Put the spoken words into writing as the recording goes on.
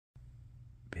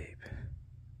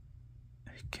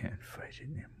can't fight it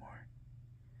anymore.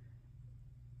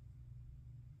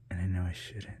 And I know I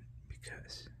shouldn't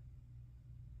because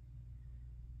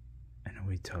I know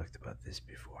we talked about this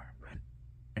before, but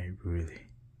I really,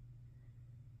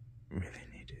 really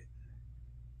need it.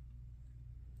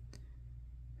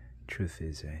 Truth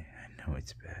is, I know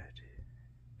it's bad,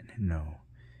 and I know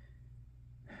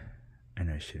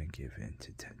I shouldn't give in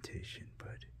to temptation,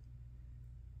 but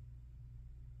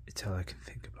it's all I can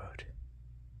think about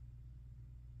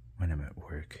when I'm at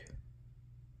work.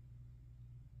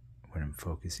 When I'm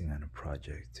focusing on a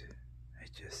project,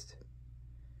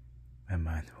 my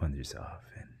mind wanders off,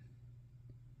 and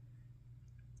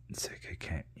it's like I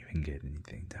can't even get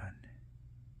anything done.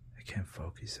 I can't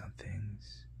focus on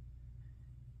things,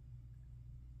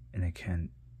 and I can't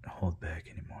hold back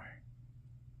anymore.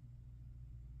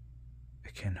 I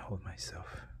can't hold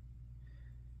myself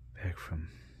back from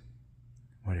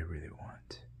what I really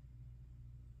want.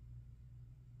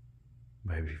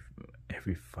 By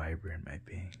every fiber in my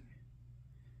being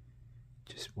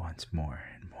just wants more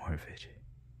and more of it.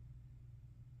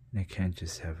 And I can't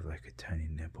just have like a tiny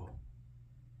nibble.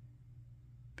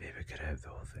 Babe, I could have the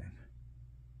whole thing.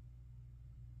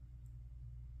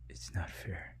 It's not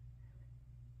fair.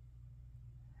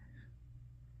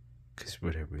 'Cause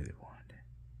what I really want.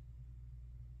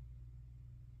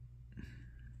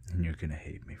 And you're gonna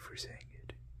hate me for saying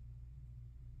it.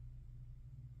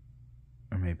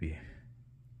 Or maybe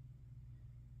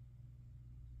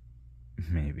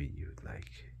you'd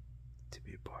like to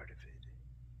be a part of it.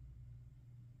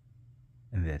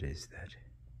 And that is that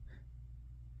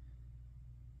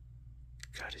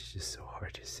God is just so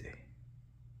hard to say.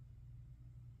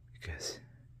 Because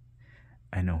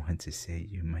I know when to say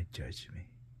you might judge me.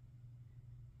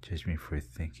 Judge me for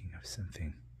thinking of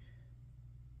something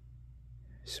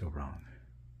so wrong.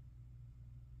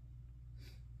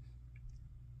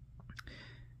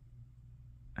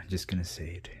 I'm just gonna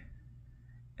say it,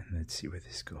 and let's see where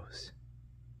this goes.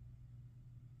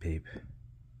 Babe,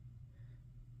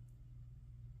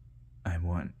 I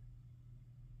want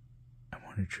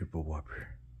a triple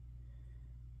Whopper,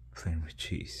 plain with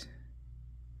cheese,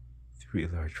 3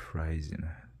 large fries and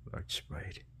a large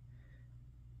Sprite.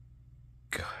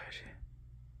 God,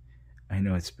 I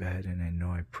know it's bad, and I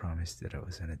know I promised that I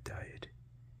was on a diet,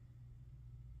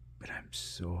 but I'm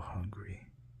so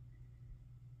hungry,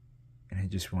 and I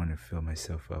just want to fill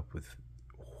myself up with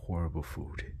horrible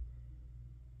food.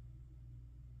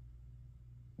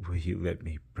 Will you let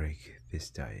me break this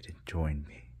diet and join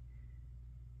me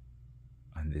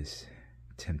on this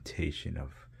temptation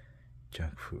of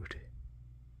junk food?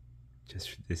 Just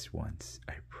for this once,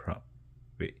 I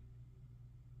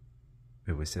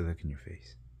Wait, what's that look in your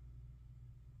face?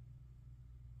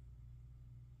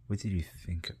 What did you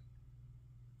think of?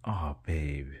 Oh,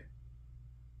 babe.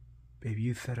 Babe,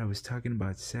 you thought I was talking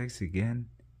about sex again?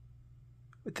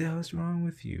 What the hell's wrong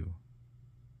with you?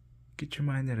 Get your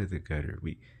mind out of the gutter.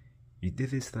 You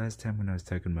did this last time when I was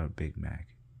talking about Big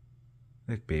Mac.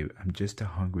 Look, babe, I'm just a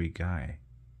hungry guy.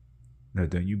 No,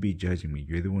 don't you be judging me.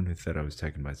 You're the one who thought I was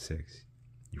talking about sex.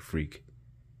 You freak.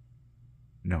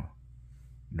 No,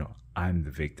 I'm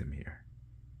the victim here.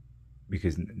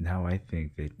 Because now I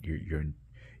think that you're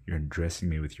undressing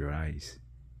me with your eyes,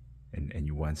 and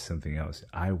you want something else.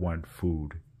 I want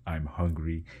food. I'm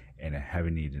hungry, and I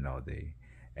haven't eaten all day.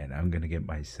 And I'm gonna get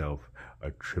myself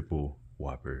a triple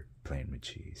Whopper plain with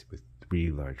cheese with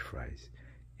 3 large fries.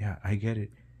 Yeah, I get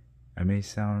it. I may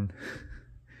sound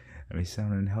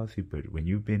unhealthy, but when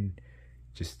you've been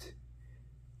just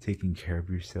taking care of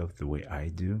yourself the way I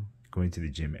do, going to the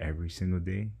gym every single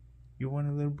day, you want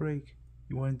a little break.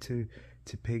 You want to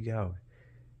pig out.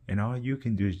 And all you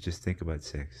can do is just think about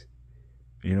sex.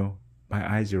 You know,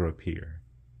 my eyes are up here.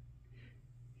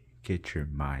 Get your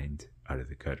mind out of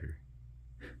the gutter.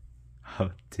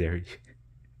 How dare you?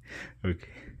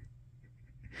 Okay.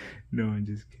 No, I'm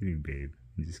just kidding, babe.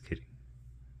 I'm just kidding.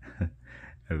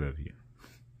 I love you.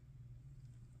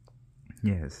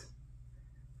 Yes,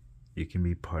 you can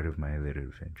be part of my little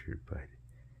adventure, but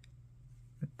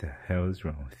what the hell is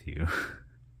wrong with you?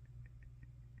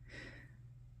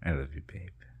 I love you, babe.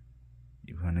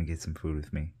 You wanna get some food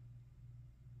with me?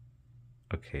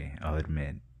 Okay, I'll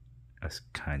admit, I was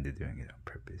kinda doing it on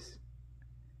purpose.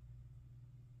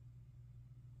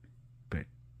 But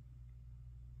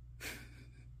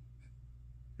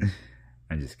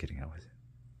I'm just kidding, I wasn't.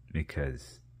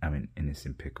 Because I'm an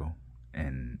innocent pickle,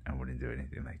 and I wouldn't do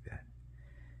anything like that.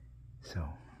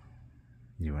 So,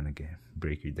 you wanna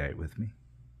break your diet with me?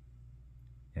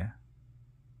 Yeah?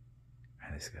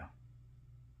 Alright, let's go.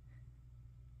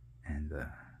 And and,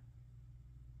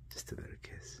 just a little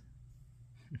kiss.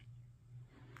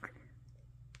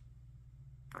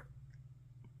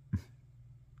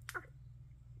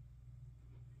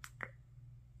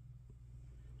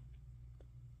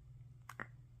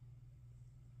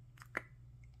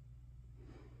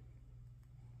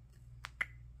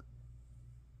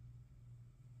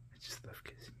 just love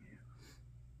kissing you.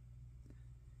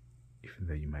 Even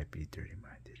though you might be dirty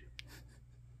minded.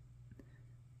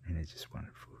 And I just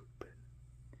wanted food, but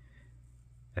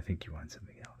I think you want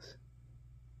something else.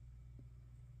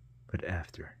 But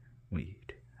after we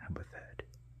eat, how about that?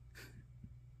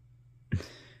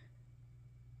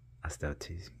 I'll stop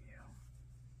teasing you.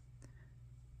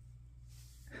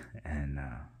 And,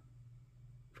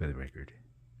 for the record,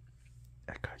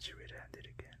 I caught you red-handed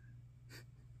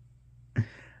again.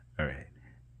 Alright.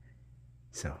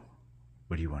 So,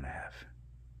 what do you want to have?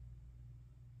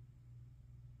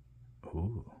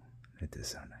 Ooh, that does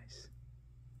sound nice.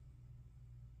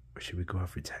 Or should we go out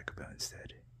for Taco Bell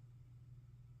instead?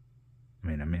 I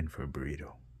mean, I'm in for a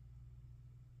burrito.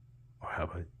 Or how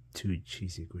about 2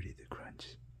 cheesy gordita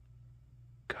crunch?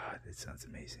 God, that sounds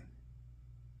amazing.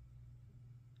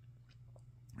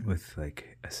 With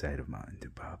like a side of Mountain Dew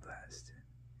Power Blast.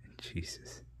 And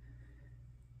Jesus.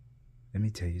 Let me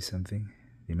tell you something.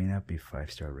 They may not be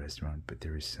 5-star restaurant, but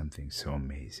there is something so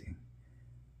amazing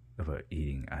about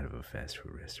eating out of a fast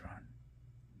food restaurant.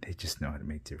 They just know how to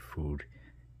make their food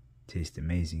taste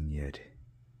amazing, yet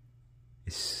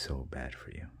it's so bad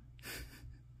for you.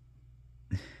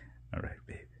 Alright,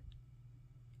 babe.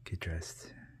 Get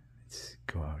dressed. Let's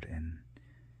go out and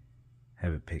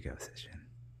have a pickout session.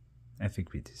 I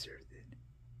think we deserved it.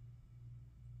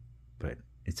 But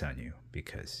it's on you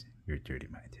because you're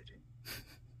dirty-minded.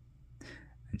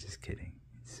 I'm just kidding.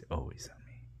 It's always on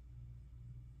me.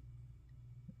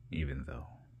 Even though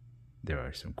there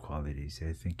are some qualities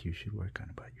I think you should work on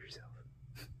about yourself.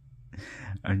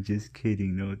 I'm just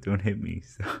kidding. No, don't hit me.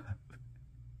 Stop.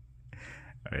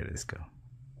 Alright, let's go.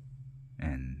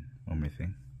 And one more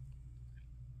thing.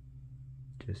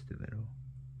 Just a little.